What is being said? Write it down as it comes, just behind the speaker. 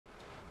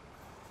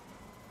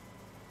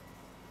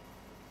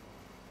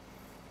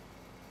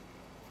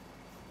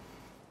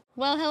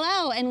Well,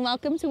 hello and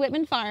welcome to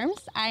Wittman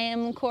Farms. I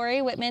am Cori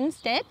Wittman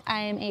Stitt. I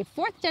am a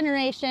fourth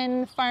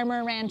generation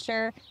farmer,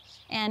 rancher,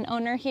 and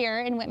owner here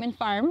in Wittman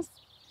Farms.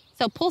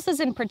 So pulses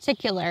in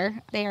particular,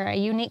 they are a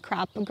unique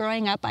crop.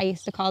 Growing up, I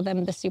used to call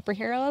them the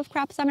superhero of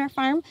crops on our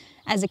farm.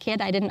 As a kid,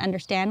 I didn't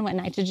understand what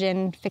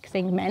nitrogen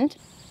fixing meant.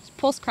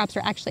 Pulse crops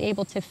are actually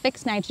able to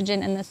fix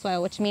nitrogen in the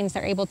soil, which means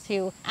they're able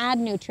to add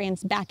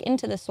nutrients back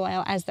into the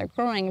soil as they're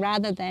growing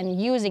rather than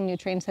using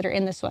nutrients that are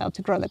in the soil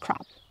to grow the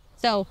crop.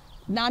 So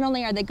not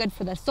only are they good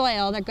for the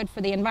soil, they're good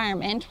for the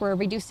environment. We're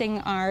reducing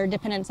our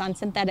dependence on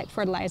synthetic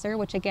fertilizer,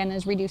 which again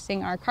is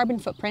reducing our carbon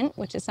footprint,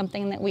 which is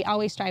something that we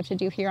always strive to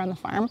do here on the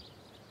farm.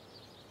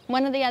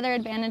 One of the other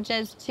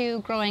advantages to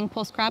growing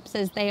pulse crops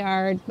is they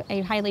are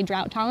a highly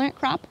drought-tolerant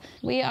crop.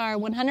 We are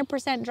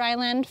 100%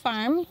 dryland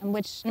farm,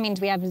 which means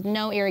we have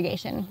no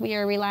irrigation. We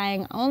are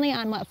relying only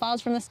on what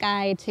falls from the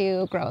sky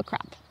to grow a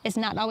crop. It's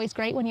not always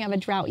great when you have a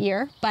drought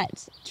year,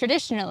 but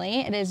traditionally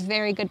it is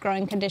very good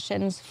growing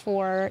conditions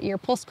for your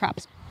pulse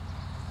crops.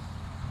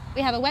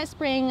 We have a wet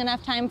spring,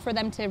 enough time for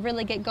them to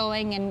really get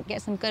going and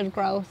get some good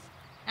growth.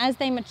 As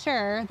they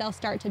mature, they'll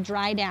start to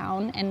dry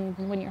down, and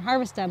when you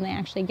harvest them, they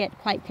actually get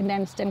quite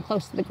condensed and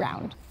close to the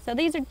ground. So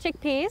these are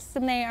chickpeas,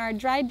 and they are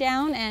dried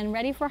down and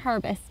ready for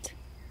harvest.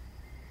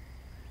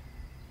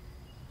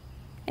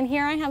 And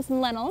here I have some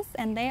lentils,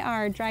 and they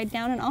are dried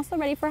down and also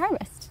ready for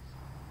harvest.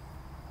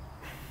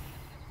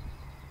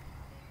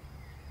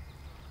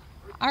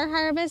 Our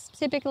harvest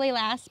typically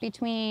lasts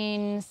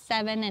between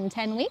 7 and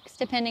 10 weeks,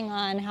 depending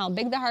on how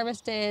big the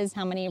harvest is,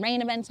 how many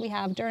rain events we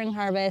have during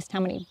harvest,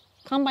 how many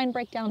combine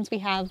breakdowns we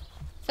have.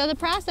 So the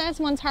process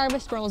once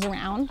harvest rolls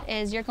around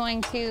is you're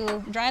going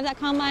to drive that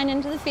combine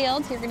into the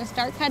field. You're going to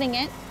start cutting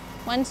it.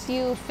 Once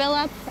you fill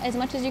up as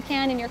much as you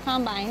can in your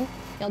combine,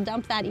 you'll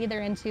dump that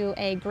either into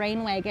a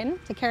grain wagon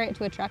to carry it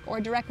to a truck or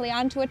directly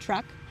onto a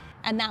truck,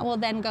 and that will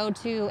then go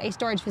to a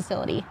storage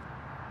facility.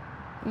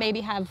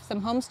 Maybe have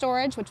some home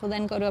storage, which will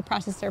then go to a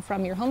processor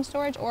from your home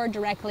storage or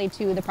directly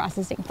to the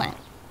processing plant.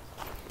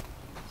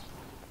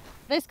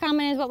 This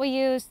combine is what we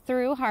use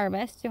through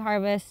harvest to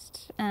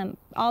harvest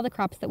all the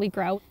crops that we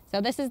grow. So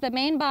this is the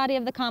main body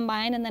of the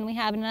combine, and then we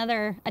have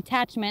another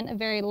attachment, a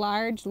very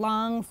large,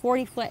 long,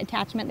 40-foot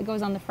attachment that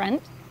goes on the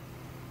front.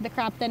 The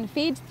crop then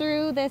feeds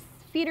through this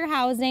feeder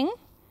housing,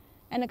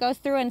 and it goes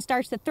through and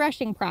starts the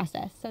threshing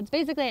process. So it's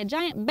basically a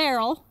giant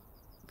barrel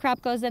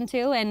crop goes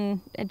into, and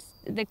it's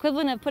the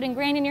equivalent of putting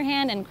grain in your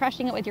hand and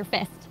crushing it with your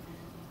fist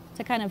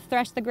to kind of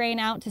thresh the grain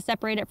out to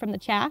separate it from the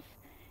chaff.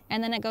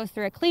 And then it goes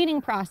through a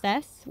cleaning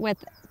process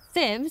with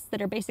sieves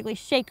that are basically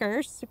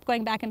shakers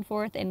going back and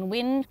forth and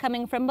wind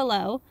coming from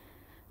below.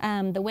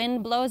 The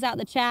wind blows out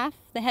the chaff,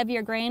 the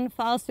heavier grain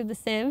falls through the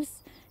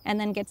sieves and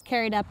then gets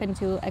carried up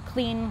into a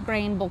clean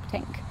grain bulk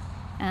tank.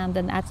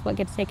 Then that's what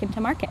gets taken to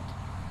market.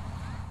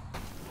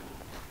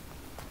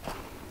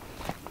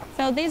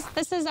 So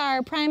this is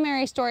our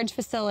primary storage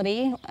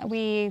facility.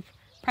 We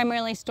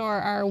primarily store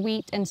our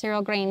wheat and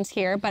cereal grains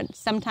here, but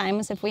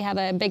sometimes if we have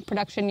a big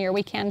production year,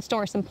 we can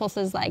store some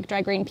pulses like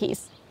dry green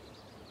peas.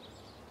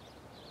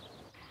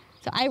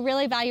 So I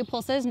really value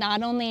pulses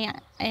not only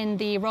in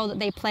the role that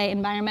they play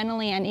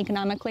environmentally and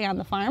economically on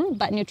the farm,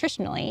 but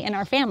nutritionally in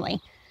our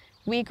family.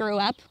 We grew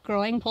up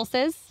growing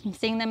pulses,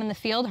 seeing them in the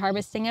field,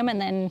 harvesting them,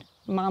 and then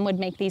Mom would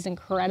make these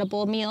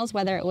incredible meals,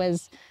 whether it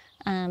was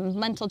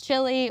lentil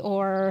chili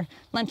or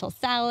lentil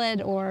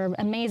salad or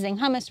amazing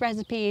hummus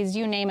recipes,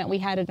 you name it, we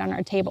had it on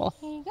our table.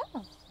 Here you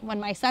go.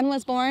 When my son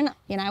was born,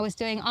 I was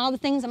doing all the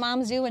things that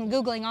moms do and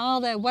Googling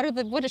all the,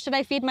 what should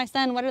I feed my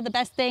son? What are the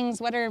best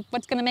things?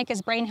 What's gonna make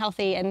his brain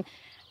healthy? And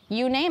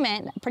you name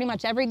it, pretty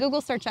much every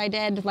Google search I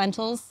did,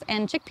 lentils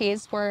and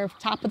chickpeas were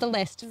top of the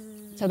list.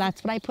 So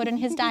that's what I put in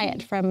his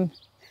diet from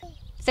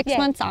 6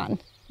 months on.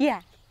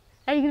 Yeah.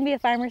 Are you gonna be a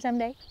farmer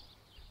someday?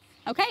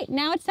 Okay,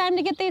 now it's time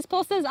to get these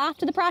pulses off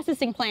to the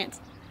processing plant.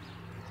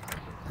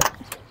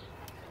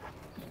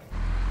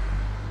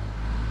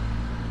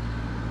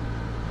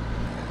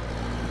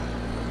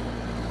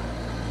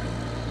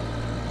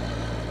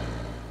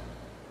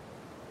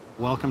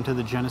 Welcome to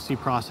the Genesee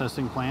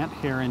processing plant.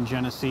 Here in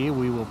Genesee,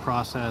 we will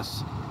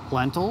process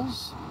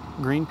lentils,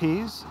 green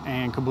peas,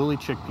 and Kabuli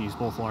chickpeas,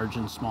 both large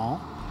and small.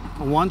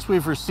 Once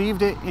we've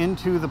received it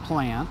into the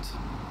plant,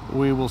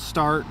 we will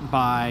start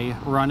by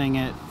running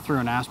it through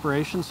an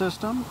aspiration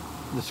system,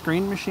 the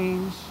screen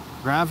machines,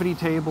 gravity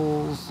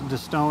tables,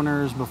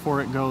 destoners before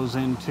it goes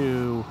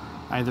into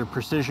either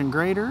precision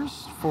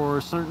graders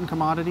for certain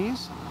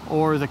commodities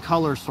or the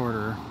color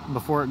sorter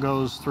before it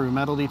goes through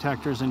metal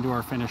detectors into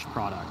our finished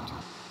product.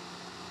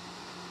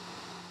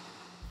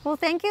 Well,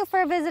 thank you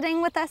for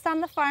visiting with us on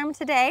the farm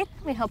today.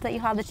 We hope that you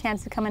have the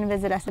chance to come and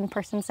visit us in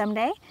person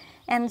someday.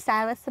 And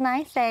Silas and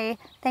I say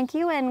thank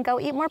you and go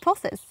eat more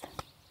pulses.